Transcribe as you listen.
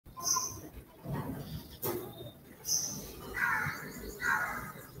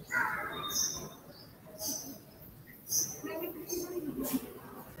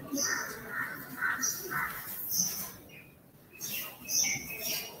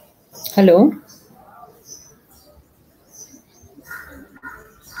Hello.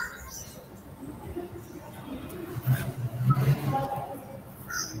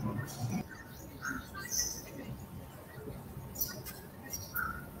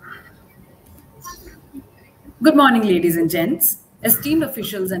 Good morning, ladies and gents, esteemed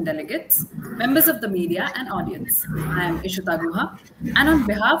officials and delegates, members of the media and audience. I am Ishita Guha, and on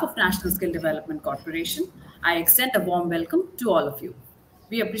behalf of National Skill Development Corporation, I extend a warm welcome to all of you.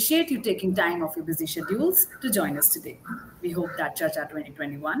 We appreciate you taking time off your busy schedules to join us today. We hope that Chacha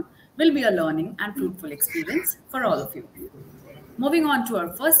 2021 will be a learning and fruitful experience for all of you. Moving on to our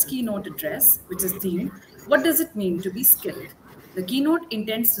first keynote address, which is themed, What Does It Mean to Be Skilled? The keynote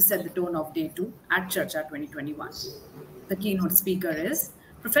intends to set the tone of day 2 at Charcha 2021. The keynote speaker is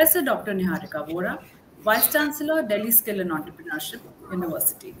Professor Dr. Niharika Vora, Vice Chancellor, Delhi Skill and Entrepreneurship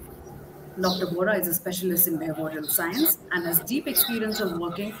University. Dr. Vora is a specialist in behavioral science and has deep experience of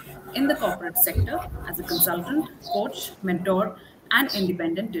working in the corporate sector as a consultant, coach, mentor, and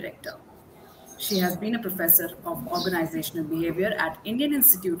independent director. She has been a professor of organizational behavior at Indian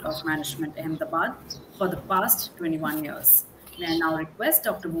Institute of Management, Ahmedabad, for the past 21 years. May I now request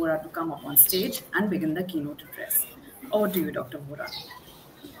Dr. Vora to come up on stage and begin the keynote address. Over to you, Dr. Vora.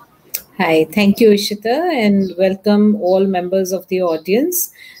 Hi, thank you, Ishita, and welcome all members of the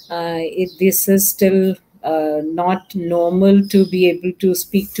audience. This is still not normal to be able to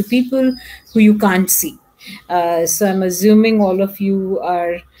speak to people who you can't see. So I'm assuming all of you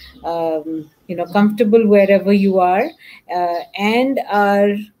are, comfortable wherever you are, and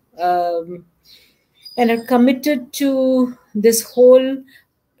are committed to this whole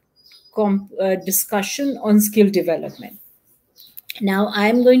discussion on skill development. Now,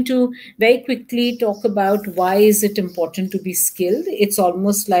 I'm going to very quickly talk about why is it important to be skilled. It's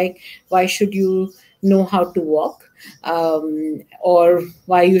almost like why should you know how to walk, or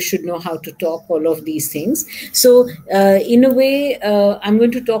why you should know how to talk, all of these things. So in a way, I'm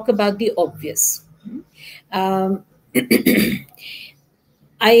going to talk about the obvious. Um,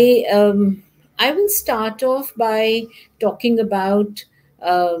 I will start off by talking about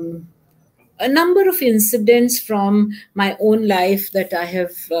a number of incidents from my own life that I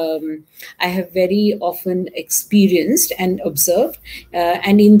have very often experienced and observed,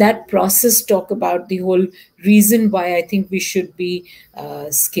 and in that process talk about the whole reason why I think we should be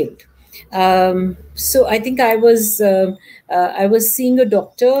skilled. So I think I was seeing a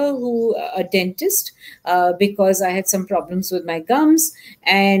doctor a dentist, because I had some problems with my gums,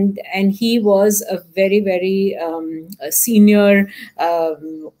 and he was a very a senior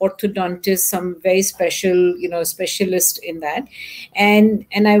orthodontist, some very special specialist in that, and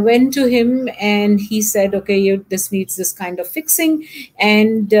I went to him and he said, okay, this needs this kind of fixing,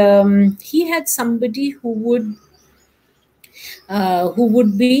 and he had somebody who would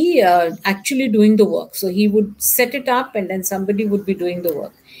be actually doing the work. So he would set it up and then somebody would be doing the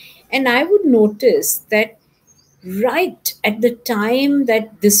work. And I would notice that right at the time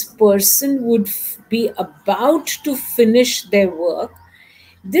that this person would be about to finish their work,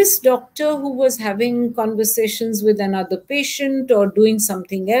 this doctor who was having conversations with another patient or doing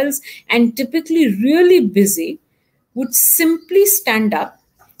something else and typically really busy would simply stand up,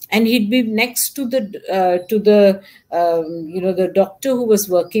 and he'd be next to the doctor who was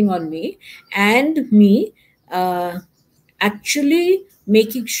working on me, and me actually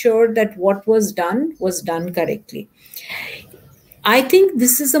making sure that what was done correctly. I think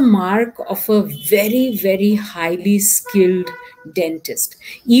this is a mark of a very highly skilled dentist.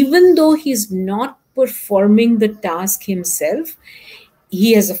 Even though he's not performing the task himself,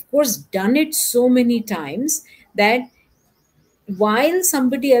 he has, of course, done it so many times that while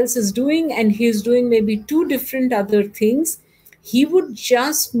somebody else is doing and he's doing maybe two different other things, he would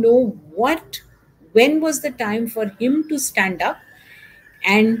just know when was the time for him to stand up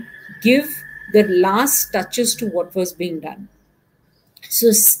and give the last touches to what was being done.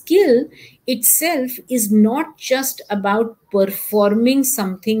 So skill itself is not just about performing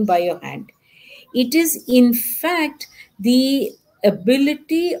something by your hand. It is in fact the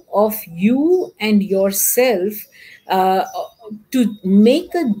ability of you and yourself uh, to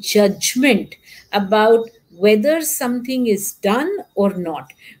make a judgment about whether something is done or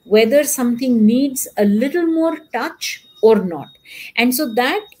not, whether something needs a little more touch or not. And so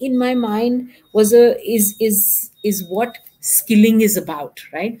that in my mind is what skilling is about,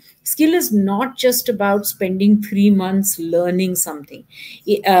 right? Skill is not just about spending 3 months learning something,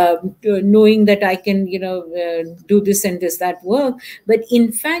 uh, knowing that I can do this and this that work, but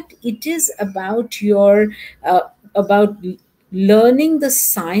in fact it is about about learning the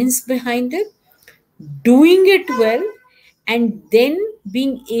science behind it, doing it well, and then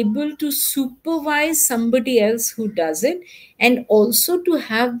being able to supervise somebody else who does it, and also to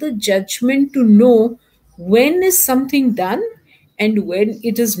have the judgment to know when is something done and when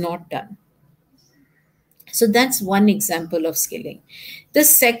it is not done. So that's one example of skilling. The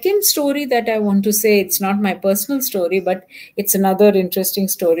second story that I want to say, it's not my personal story, but it's another interesting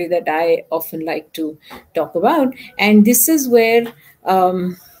story that I often like to talk about. And this is where,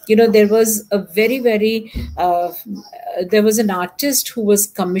 there was a there was an artist who was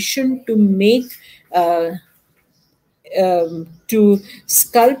commissioned to make, to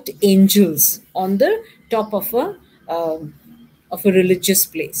sculpt angels on the top of a religious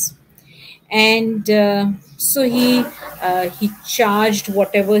place. And so he charged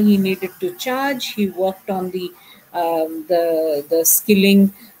whatever he needed to charge. He worked on the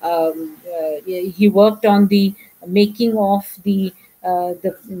skilling. He worked on the making the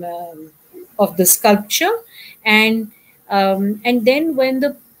of the sculpture, and then when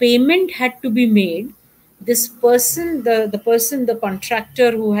the payment had to be made, this person, the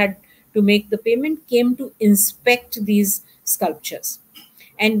contractor who had to make the payment, came to inspect these sculptures.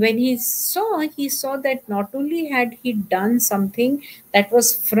 And when he saw that not only had he done something that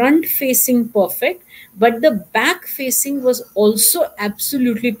was front facing perfect, but the back facing was also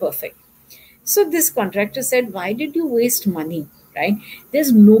absolutely perfect. So this contractor said, why did you waste money, right?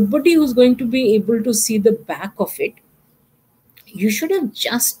 There's nobody who's going to be able to see the back of it. You should have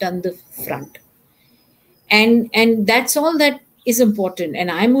just done the front. And that's all that is important, and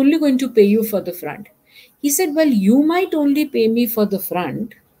I'm only going to pay you for the front. He said, well, you might only pay me for the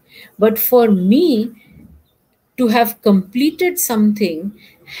front, but for me to have completed something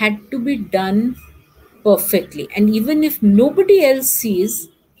had to be done perfectly. And even if nobody else sees,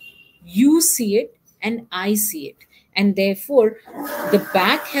 you see it and I see it. And therefore, the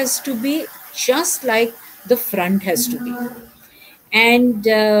back has to be just like the front has to be. And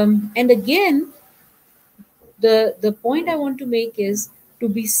again, the point I want to make is, to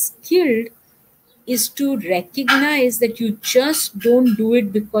be skilled is to recognize that you just don't do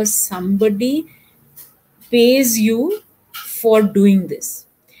it because somebody pays you for doing this.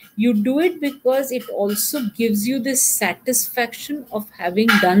 You do it because it also gives you this satisfaction of having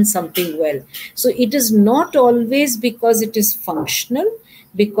done something well. So it is not always because it is functional,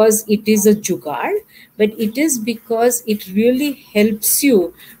 because it is a jugaad, but it is because it really helps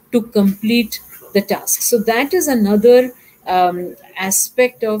you to complete the task. So that is another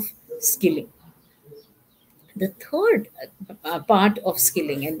aspect of skilling. The third part of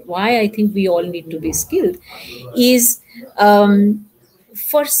skilling, and why I think we all need to be skilled, is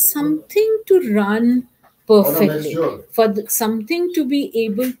for something to run perfectly, for something to be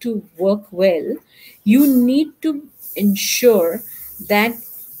able to work well, you need to ensure that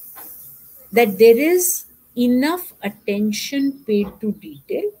there is enough attention paid to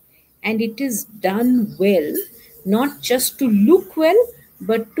detail, and it is done well, not just to look well,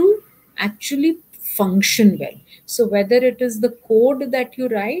 but to actually function well. So whether it is the code that you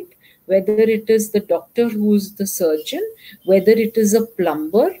write, whether it is the doctor who's the surgeon, whether it is a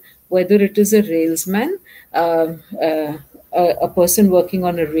plumber, whether it is a railsman, uh, uh, a person working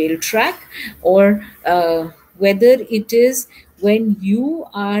on a rail track, or whether it is when you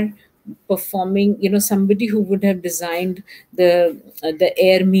are performing, somebody who would have designed the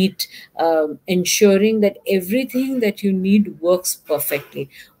air meet, ensuring that everything that you need works perfectly,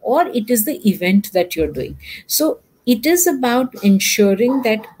 or it is the event that you're doing. So it is about ensuring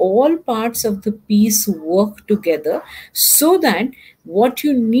that all parts of the piece work together, so that what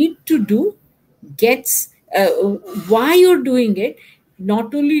you need to do gets, why you're doing it,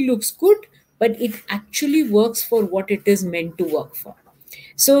 not only looks good, but it actually works for what it is meant to work for.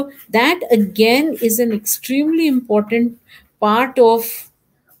 So that again is an extremely important part of,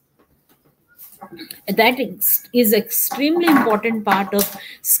 is extremely important part of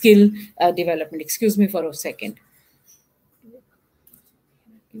skill development. Excuse me for a second.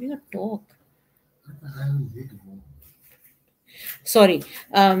 Giving a talk. Sorry.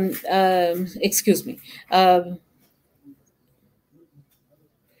 Excuse me.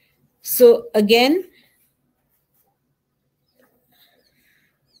 So again,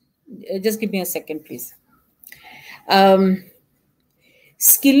 just give me a second, please.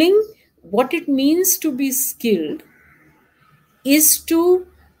 Skilling, what it means to be skilled is to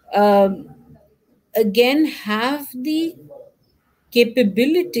again have the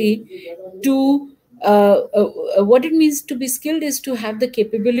capability to, what it means to be skilled is to have the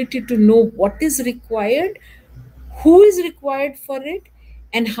capability to know what is required, who is required for it,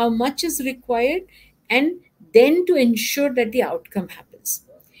 and how much is required, and then to ensure that the outcome happens.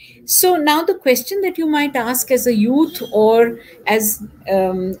 So now the question that you might ask as a youth, or as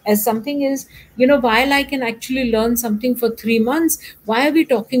something is, while I can actually learn something for 3 months, why are we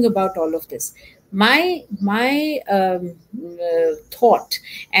talking about all of this? My thought,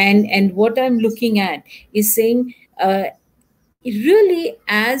 and what I'm looking at is saying, really,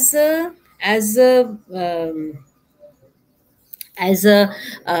 as a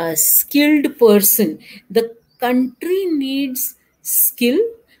skilled person, the country needs skill.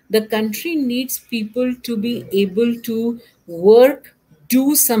 The country needs people to be able to work,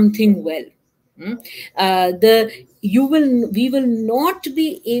 do something well. Mm. The you will We will not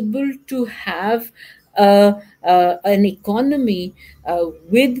be able to have an economy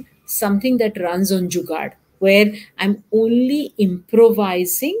with something that runs on jugaad, where I'm only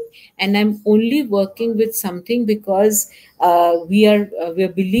improvising and I'm only working with something because we are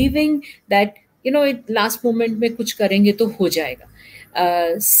believing that it last moment में कुछ करेंगे तो हो जाएगा.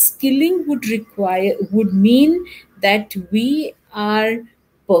 Skilling would mean that we are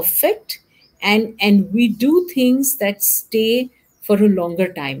perfect, and we do things that stay for a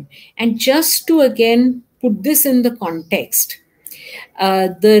longer time. And just to again put this in the context,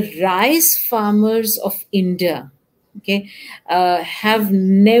 the rice farmers of India, okay, have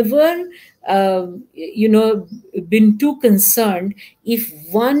never, been too concerned if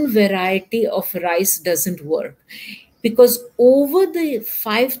one variety of rice doesn't work, because over the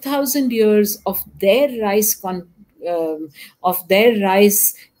 5,000 years of their rice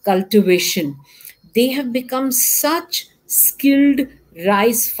cultivation, they have become such skilled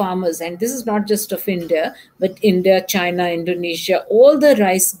rice farmers. And this is not just of India, but India, China, Indonesia, all the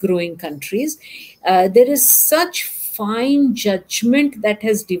rice growing countries. There is such fine judgment that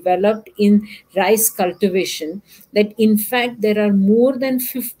has developed in rice cultivation that in fact there are more than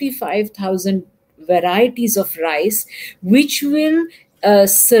 55,000 varieties of rice which will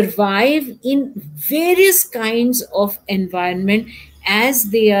survive in various kinds of environment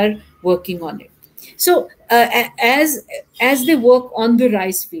as they are working on it. So as they work on the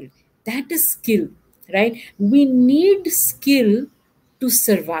rice field, that is skill, right? We need skill to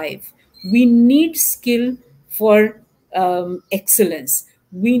survive. We need skill for excellence.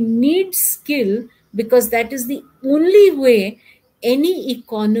 We need skill because that is the only way any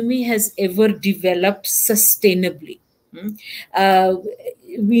economy has ever developed sustainably. Mm. Uh,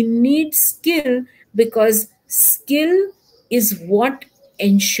 we need skill because skill is what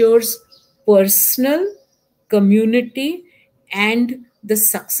ensures personal, community, and the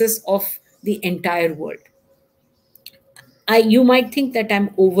success of the entire world. You might think that I'm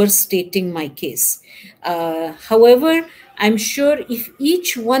overstating my case. However, I'm sure if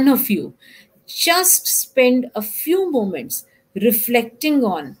each one of you just spend a few moments reflecting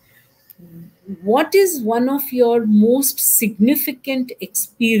on what is one of your most significant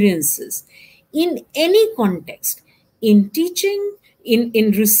experiences in any context, in teaching,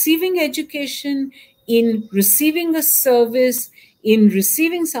 in receiving education, in receiving a service, in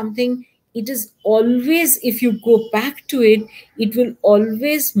receiving something, it is always, if you go back to it, it will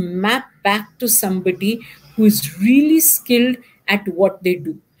always map back to somebody who is really skilled at what they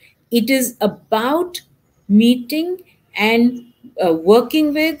do. It is about meeting and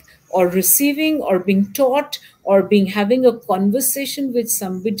working with, or receiving, or being taught, or being having a conversation with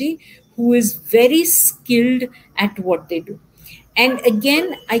somebody who is very skilled at what they do. And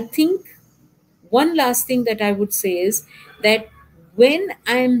again, I think one last thing that I would say is that when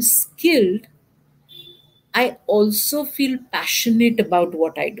I'm skilled, I also feel passionate about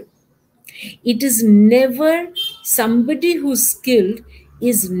what I do. It is never, somebody who's skilled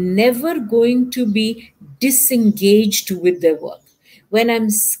is never going to be disengaged with their work. When I'm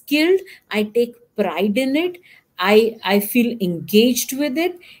skilled, I take pride in it. I feel engaged with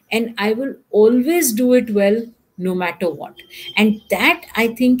it, and I will always do it well no matter what. And that, I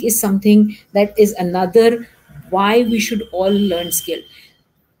think, is something that is another why we should all learn skill.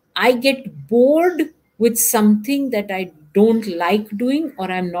 I get bored with something that I don't like doing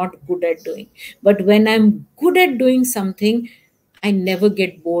or I'm not good at doing. But when I'm good at doing something, I never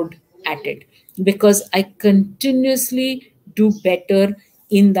get bored at it because I continuously do better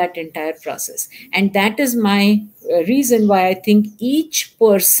in that entire process. And that is my reason why I think each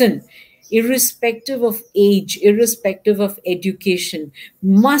person, irrespective of age, irrespective of education,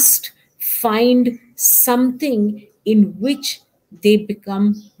 must find something in which they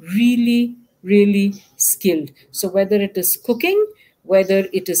become really, really skilled. So, whether it is cooking, whether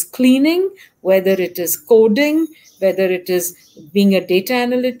it is cleaning, whether it is coding, whether it is being a data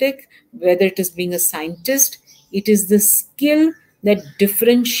analytic, whether it is being a scientist, it is the skill that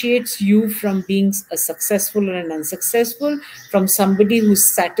differentiates you from being a successful or an unsuccessful, from somebody who's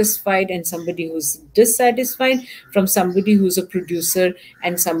satisfied and somebody who's dissatisfied, from somebody who's a producer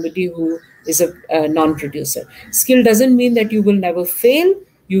and somebody who is a non-producer. Skill doesn't mean that you will never fail.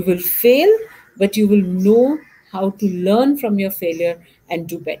 You will fail, but you will know how to learn from your failure and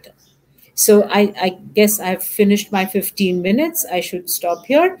do better. So I guess I've finished my 15 minutes. I should stop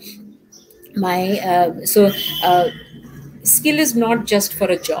here. My skill is not just for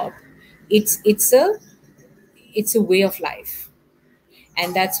a job. It's a way of life,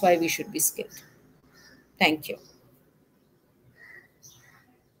 and that's why we should be skilled. Thank you.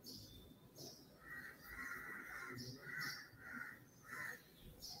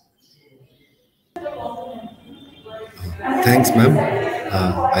 Thanks, ma'am.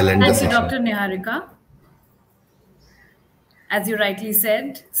 I'll end the Thank you, session. Dr. Niharika. As you rightly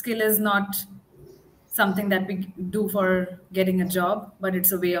said, skill is not something that we do for getting a job, but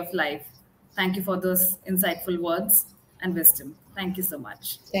it's a way of life. Thank you for those insightful words and wisdom. Thank you so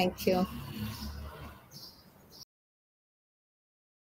much. Thank you.